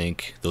 do you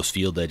think those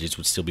field edges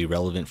would still be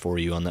relevant for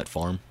you on that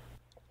farm?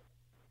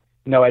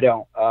 No, I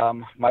don't.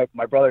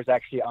 My brother's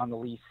actually on the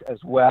lease as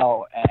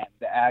well, and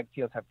the ag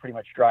fields have pretty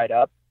much dried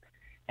up,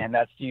 and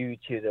that's due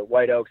to the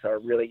white oaks are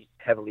really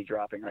heavily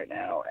dropping right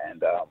now.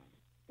 And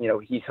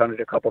he's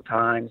hunted a couple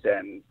times,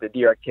 and the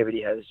deer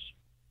activity has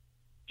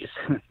just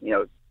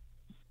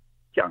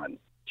gone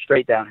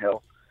straight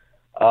downhill.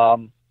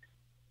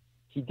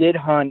 He did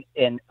hunt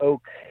an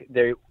oak.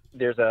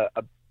 There's a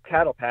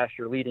cattle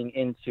pasture leading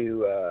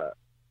into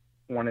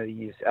one of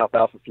these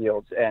alfalfa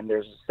fields, and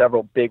there's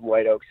several big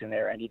white oaks in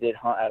there, and he did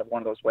hunt out of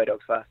one of those white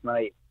oaks last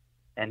night,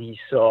 and he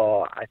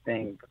saw, I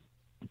think,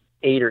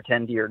 8 or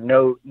 10 deer,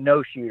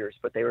 no shooters,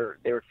 but they were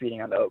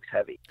feeding on the oaks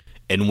heavy.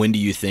 And when do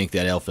you think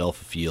that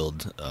alfalfa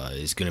field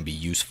is going to be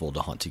useful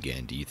to hunt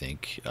again? Do you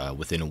think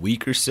within a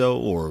week or so,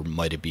 or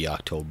might it be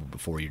October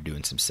before you're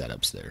doing some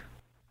setups there?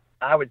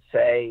 I would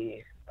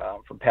say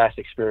from past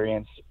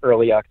experience,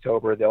 early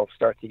October, they'll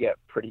start to get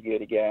pretty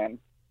good again.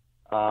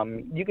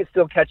 You can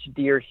still catch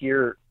deer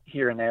here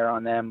and there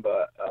on them,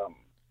 but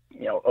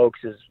oaks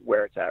is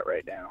where it's at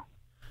right now.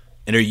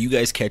 And are you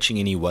guys catching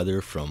any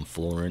weather from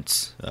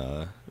Florence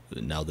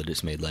now that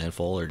it's made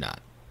landfall or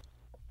not?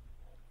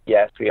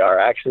 Yes, we are.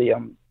 Actually,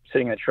 I'm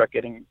sitting in the truck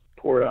getting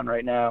poured on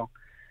right now.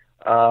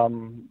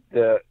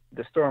 The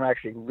storm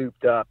actually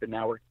looped up, and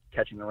now we're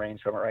catching the rains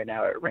from it right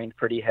now. It rained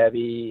pretty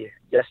heavy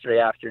yesterday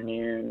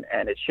afternoon,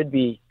 and it should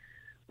be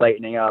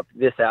lightening up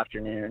this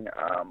afternoon.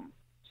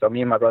 So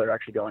me and my brother are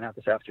actually going out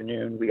this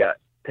afternoon. We got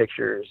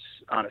pictures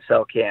on a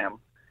cell cam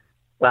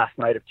last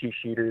night of 2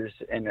 shooters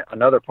in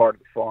another part of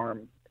the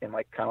farm in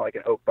kind of like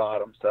an oak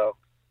bottom. So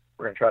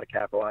gonna try to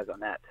capitalize on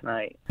that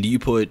tonight. Do you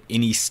put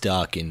any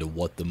stock into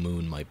what the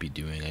moon might be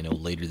doing? I know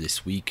later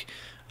this week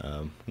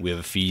we have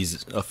a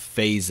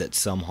phase that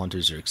some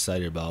hunters are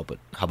excited about, but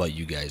how about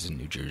you guys in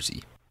New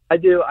Jersey? I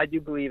do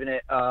believe in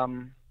it.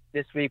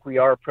 This week we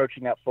are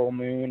approaching that full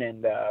moon,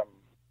 and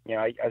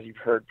as you've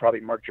heard probably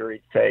Mark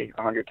Jury say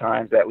 100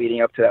 times, that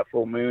leading up to that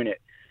full moon,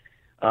 it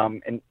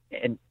and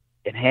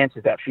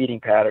enhances that feeding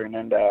pattern,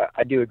 and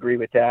I do agree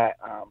with that.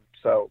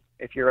 So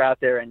if you're out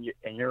there and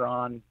you're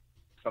on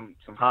some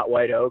hot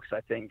white oaks,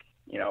 I think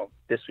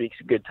this week's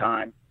a good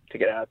time to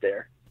get out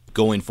there.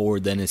 Going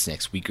forward, then, this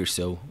next week or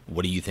so,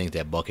 what do you think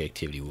that buck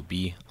activity will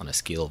be on a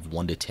scale of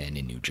 1 to 10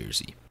 in New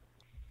Jersey?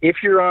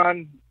 If you're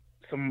on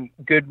some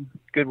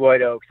good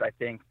white oaks, I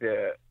think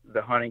the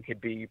hunting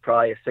could be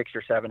probably a 6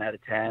 or 7 out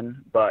of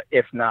 10. But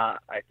if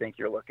not, I think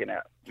you're looking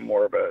at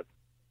more of a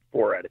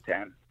 4 out of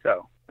 10.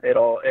 So it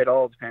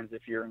all depends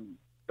if you're in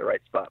the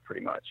right spot,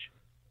 pretty much.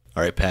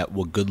 All right, Pat.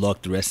 Well, good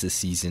luck the rest of the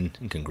season,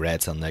 and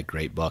congrats on that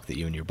great buck that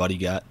you and your buddy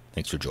got.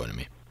 Thanks for joining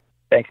me.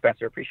 Thanks,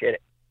 Spencer. Appreciate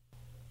it.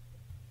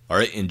 All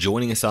right, and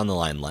joining us on the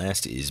line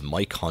last is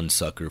Mike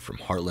Hunsucker from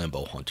Heartland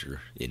Bowhunter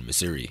in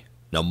Missouri.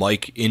 Now,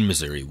 Mike, in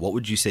Missouri, what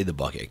would you say the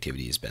buck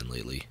activity has been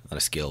lately on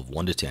a scale of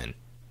 1 to 10?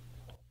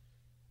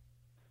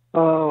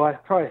 Oh,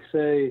 I'd probably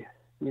say,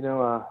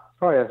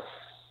 probably a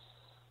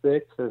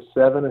 6 or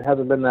 7. It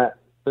hasn't been that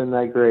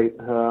great.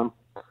 The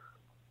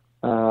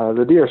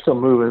deer are still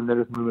moving.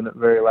 They're just moving at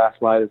very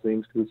last light, it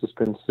seems, because it's just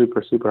been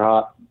super, super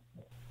hot.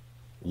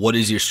 What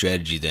is your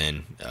strategy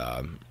then,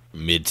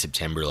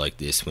 mid-September like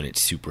this, when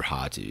it's super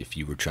hot, if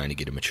you were trying to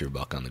get a mature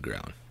buck on the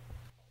ground?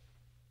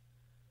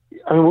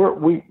 I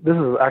mean, this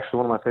is actually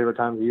one of my favorite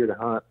times of year to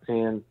hunt,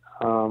 and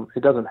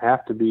it doesn't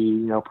have to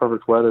be,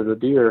 perfect weather. The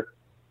deer,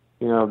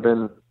 have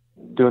been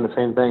doing the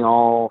same thing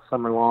all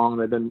summer long.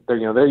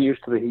 They're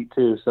used to the heat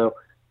too, so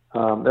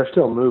they're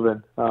still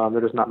moving.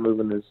 They're just not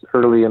moving as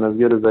early and as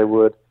good as they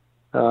would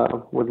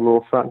with a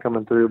little front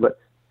coming through. But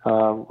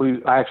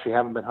I actually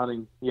haven't been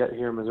hunting yet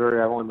here in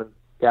Missouri. I've only been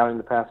scouting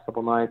the past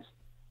couple nights,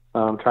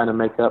 trying to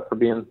make up for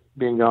being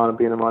gone and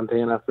being in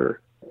Montana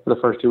for the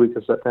first 2 weeks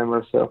of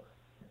September. So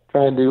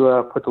trying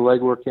to put the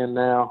legwork in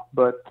now.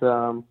 But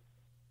some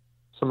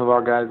of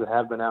our guys that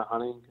have been out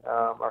hunting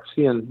are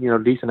seeing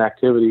decent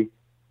activity.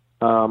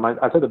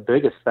 I'd say the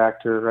biggest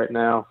factor right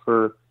now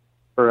for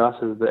us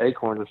is the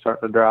acorns are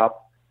starting to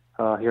drop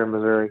here in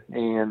Missouri,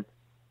 and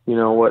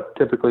what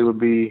typically would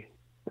be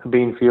a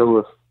bean field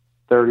with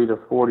 30 to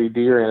 40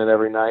 deer in it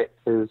every night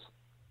is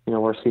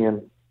we're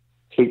seeing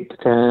 8 to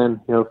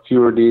 10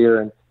 fewer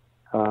deer, and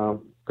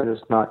they're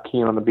just not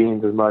keen on the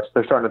beans as much.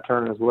 They're starting to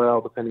turn as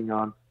well, depending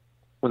on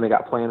when they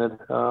got planted.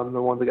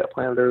 The ones that got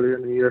planted earlier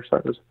in the year are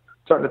starting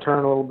to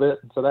turn a little bit,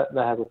 and so that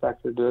has a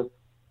factor to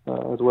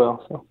as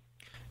well. So.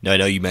 Now, I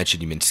know you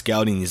mentioned you've been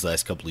scouting these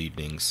last couple of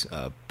evenings,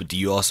 but do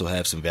you also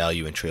have some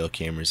value in trail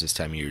cameras this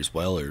time of year as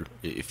well? Or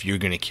if you're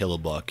going to kill a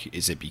buck,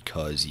 is it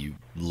because you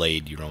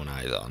laid your own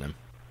eyes on him?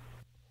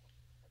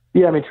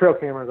 Yeah, I mean, trail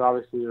cameras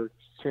obviously are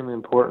extremely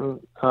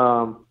important,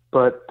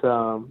 but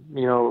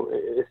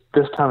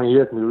this time of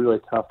year it can be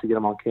really tough to get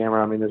them on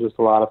camera. I mean, there's just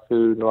a lot of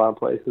food in a lot of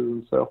places,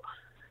 and so,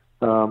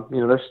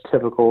 there's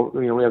typical,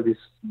 we have these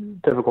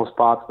typical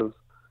spots of,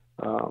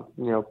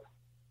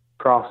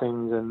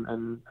 crossings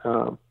and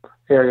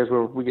areas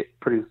where we get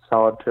pretty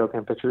solid trail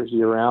cam pictures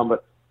year round.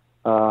 But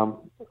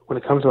when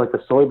it comes to like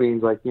the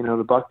soybeans,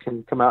 the buck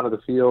can come out of the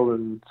field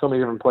in so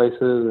many different places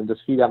and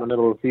just feed out in the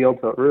middle of the field.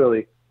 So it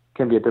really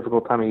can be a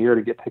difficult time of year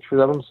to get pictures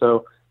of them.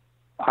 So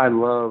I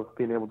love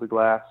being able to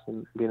glass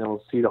and being able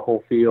to see the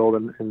whole field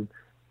and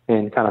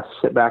kind of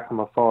sit back from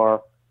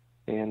afar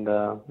and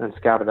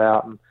scout it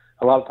out. And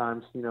a lot of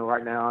times,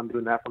 right now I'm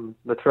doing that from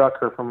the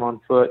truck or from on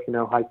foot,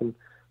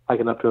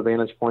 hiking up to a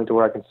vantage point to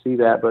where I can see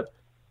that. But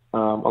a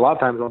lot of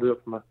times I'll do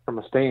it from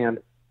a stand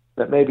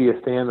that may be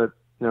a stand that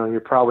you're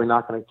probably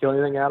not going to kill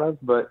anything out of,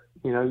 but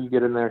you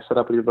get in there, set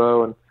up with your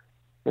bow,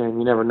 and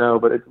you never know.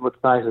 But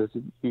what's nice is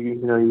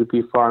you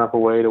be far enough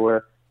away to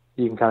where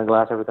you can kind of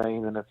glass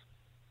everything, and if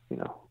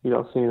you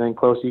don't see anything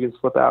close, you can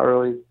slip out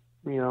early,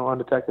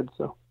 undetected.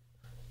 So.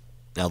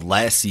 Now,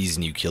 last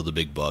season you killed a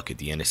big buck at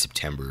the end of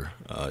September.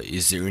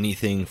 Is there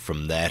anything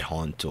from that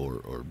hunt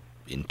or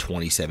in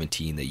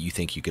 2017 that you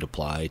think you could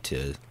apply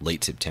to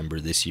late September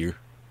this year?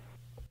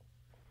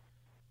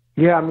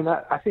 Yeah, I mean,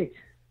 I think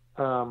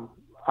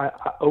I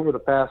over the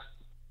past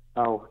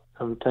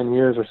 10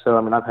 years or so,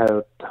 I mean, I've had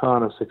a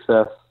ton of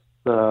success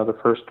the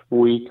first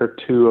week or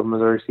two of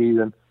Missouri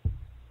season,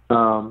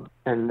 and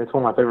it's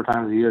one of my favorite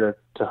times of the year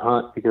to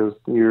hunt because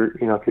if you're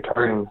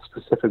targeting a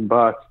specific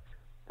buck,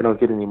 they don't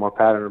get any more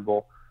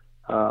patternable.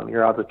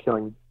 You're out there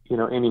killing,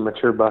 any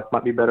mature buck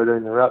might be better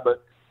during the rut,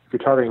 but if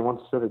you're targeting one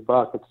specific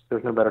buck,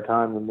 there's no better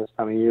time than this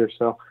time of year.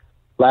 So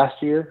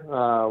last year,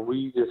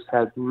 we just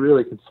had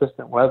really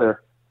consistent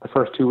weather the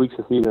first 2 weeks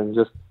of the season.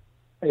 Just,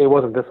 it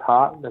wasn't this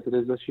hot as it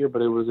is this year,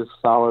 but it was just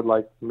solid,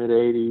 like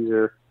mid-80s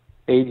or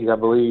 80s, I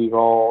believe,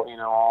 all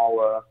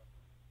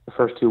the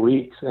first 2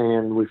 weeks.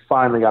 And we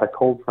finally got a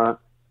cold front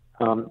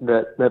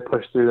that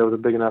pushed through. That was a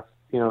big enough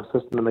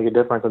system to make a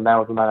difference. And that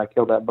was the night I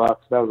killed that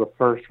buck. So that was the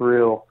first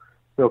real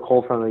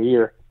cold front of the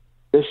year.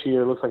 This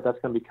year, it looks like that's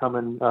going to be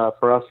coming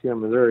for us here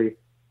in Missouri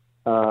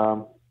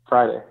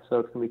Friday. So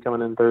it's going to be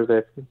coming in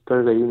Thursday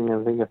evening,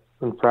 I think,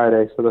 and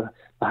Friday. So the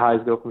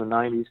highs go from the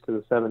 90s to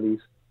the 70s.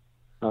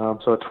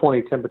 So a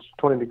 20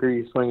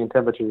 degree swing in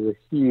temperature is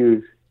a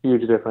huge,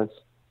 huge difference.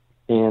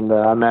 And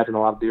I imagine a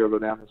lot of deer will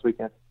go down this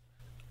weekend.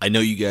 I know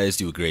you guys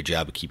do a great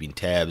job of keeping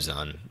tabs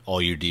on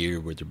all your deer,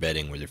 where they're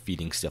bedding, where they're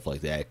feeding, stuff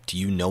like that. Do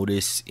you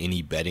notice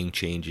any bedding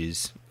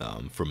changes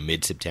from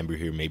mid-September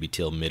here, maybe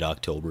till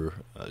mid-October,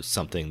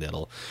 something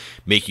that'll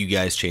make you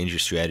guys change your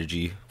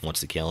strategy once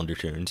the calendar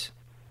turns?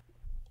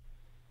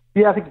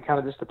 Yeah, I think it kind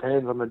of just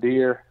depends on the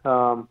deer.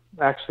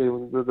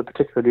 Actually, the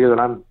particular deer that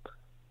I'm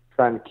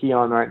trying to key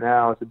on right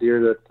now is a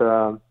deer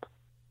that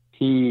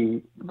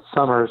he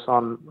summers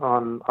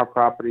on our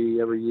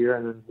property every year,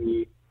 and then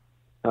he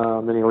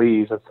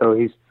leaves. And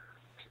so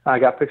I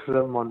got pictures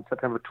of him on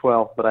September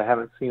 12th, but I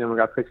haven't seen him or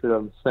got pictures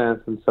of him since.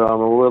 And so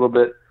I'm a little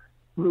bit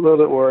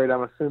worried.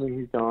 I'm assuming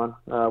he's gone,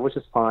 which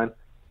is fine.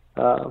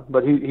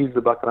 But he's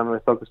the buck that I'm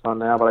really focused on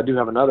now. But I do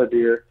have another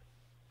deer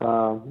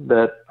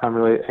that I'm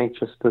really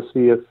anxious to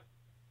see if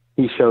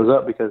he shows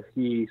up, because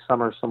he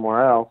summers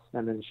somewhere else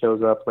and then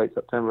shows up late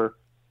September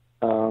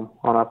on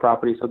our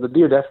property. So the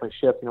deer definitely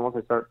shift. Once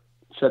they start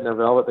shedding their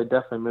velvet, they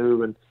definitely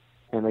move and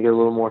they get a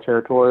little more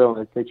territorial,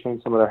 and they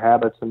change some of their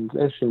habits. And it's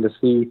interesting to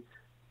see,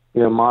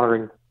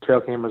 monitoring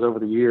trail cameras over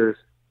the years,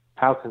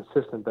 how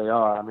consistent they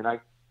are. I mean, I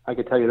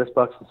could tell you this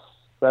buck's a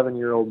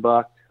 7-year-old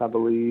buck, I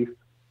believe,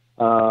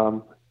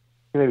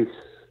 maybe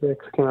 6, I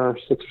can't remember,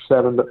 6 or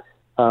 7, but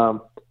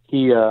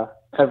he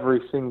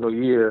every single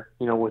year,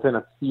 within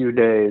a few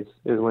days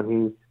is when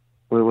he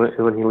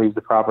leaves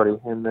the property,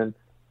 and then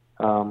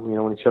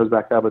when he shows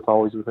back up, it's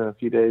always within a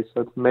few days.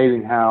 So it's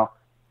amazing how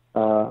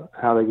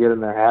they get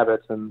in their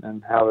habits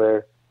and how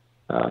their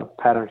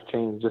patterns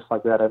change just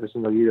like that every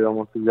single year,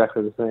 almost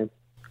exactly the same.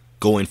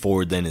 Going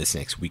forward then in this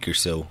next week or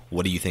so,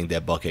 what do you think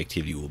that buck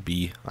activity will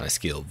be on a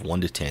scale of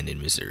 1 to 10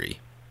 in Missouri?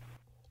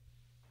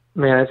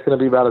 Man, it's going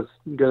to be about as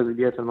good as it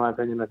gets, in my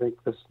opinion. I think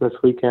this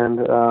weekend,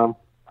 I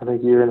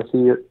think you're going to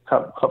see it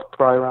up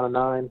probably around a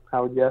 9,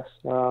 I would guess.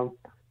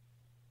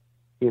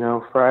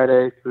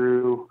 Friday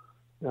through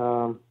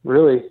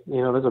really,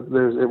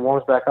 it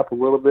warms back up a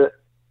little bit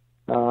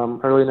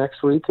early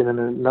next week, and then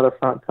another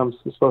front is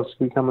supposed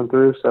to be coming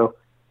through. So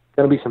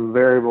going to be some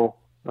variable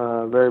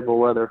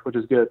weather, which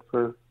is good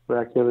for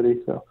activity.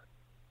 So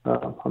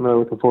I'm really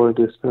looking forward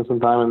to spending some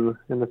time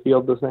in the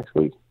field this next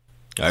week.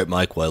 All right,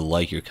 Mike. Well, I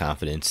like your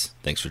confidence.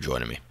 Thanks for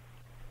joining me.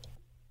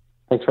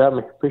 Thanks for having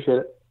me. Appreciate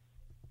it.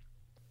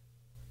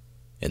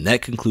 And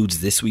that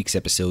concludes this week's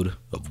episode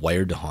of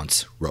Wired to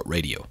Hunt's Rut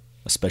Radio.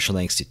 A special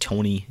thanks to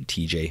Tony,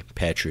 TJ,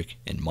 Patrick,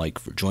 and Mike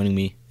for joining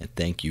me, and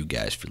thank you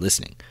guys for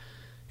listening.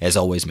 As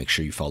always, make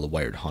sure you follow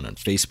Wired to Hunt on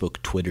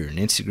Facebook, Twitter, and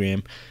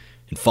Instagram,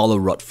 and follow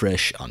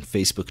Rutfresh on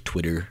Facebook,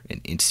 Twitter,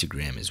 and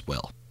Instagram as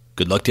well.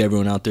 Good luck to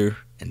everyone out there,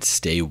 and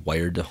stay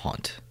wired to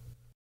hunt.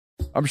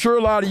 I'm sure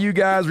a lot of you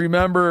guys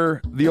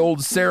remember the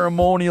old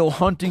ceremonial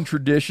hunting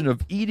tradition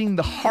of eating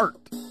the heart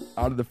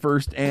out of the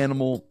first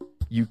animal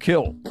you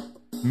kill.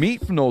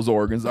 Meat from those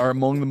organs are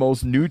among the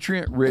most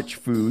nutrient-rich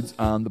foods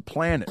on the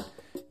planet.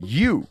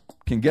 You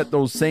can get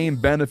those same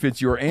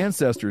benefits your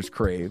ancestors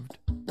craved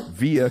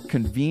via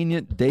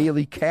convenient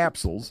daily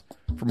capsules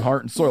from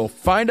Heart and Soil.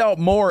 Find out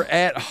more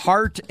at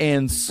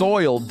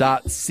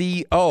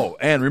heartandsoil.co.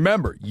 And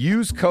remember,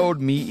 use code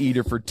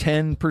MeatEater for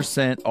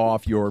 10%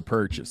 off your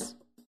purchase.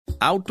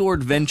 Outdoor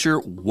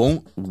adventure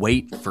won't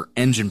wait for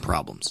engine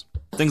problems.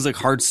 Things like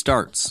hard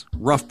starts,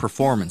 rough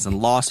performance,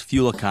 and lost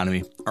fuel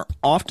economy are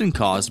often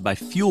caused by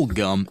fuel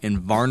gum and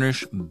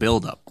varnish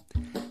buildup.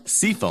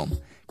 Seafoam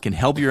can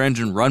help your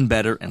engine run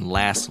better and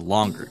last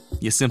longer.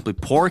 You simply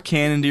pour a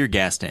can into your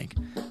gas tank.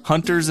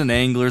 Hunters and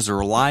anglers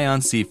rely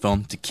on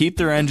Seafoam to keep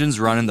their engines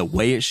running the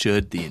way it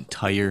should the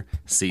entire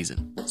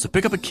season. So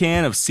pick up a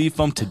can of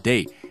Seafoam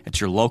today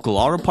at your local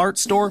auto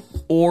parts store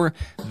or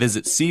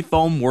visit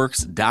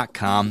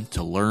seafoamworks.com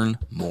to learn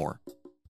more.